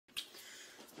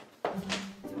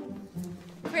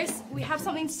we have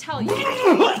something to tell you.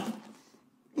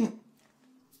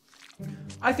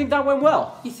 I think that went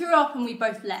well. You threw up and we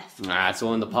both left. Nah, it's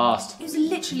all in the past. It was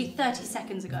literally 30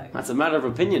 seconds ago. That's a matter of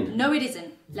opinion. No, it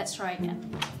isn't. Let's try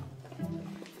again.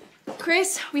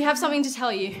 Chris, we have something to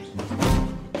tell you.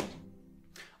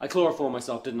 I chloroformed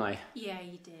myself, didn't I? Yeah,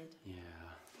 you did. Yeah.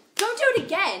 Don't do it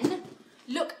again!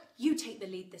 Look, you take the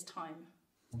lead this time.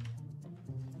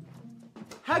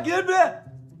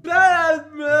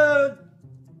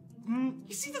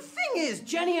 You see, the thing is,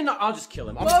 Jenny and I'll just kill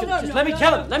him. Let me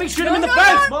kill him. Let me shoot him in the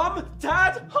face. Mom,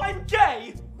 Dad, I'm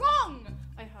gay. Wrong!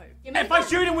 I hope. If I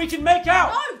shoot him, we can make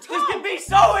out. No, Tom! This can be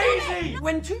so easy.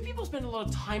 When two people spend a lot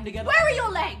of time together. Where are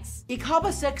your legs? Ich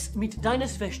habe Sex mit deiner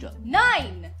Schwester.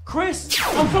 9! Chris,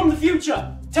 I'm from the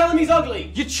future. Tell him he's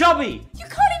ugly. You're chubby. You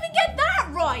can't even get that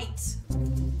right!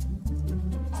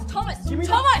 Thomas! me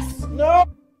Thomas! No.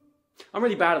 I'm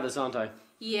really bad at this, aren't I?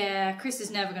 Yeah, Chris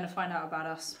is never going to find out about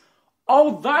us.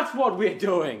 Oh, that's what we're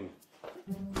doing.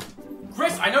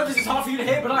 Chris, I know this is hard for you to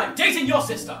hear, but I'm dating your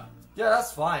sister. Yeah,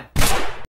 that's fine.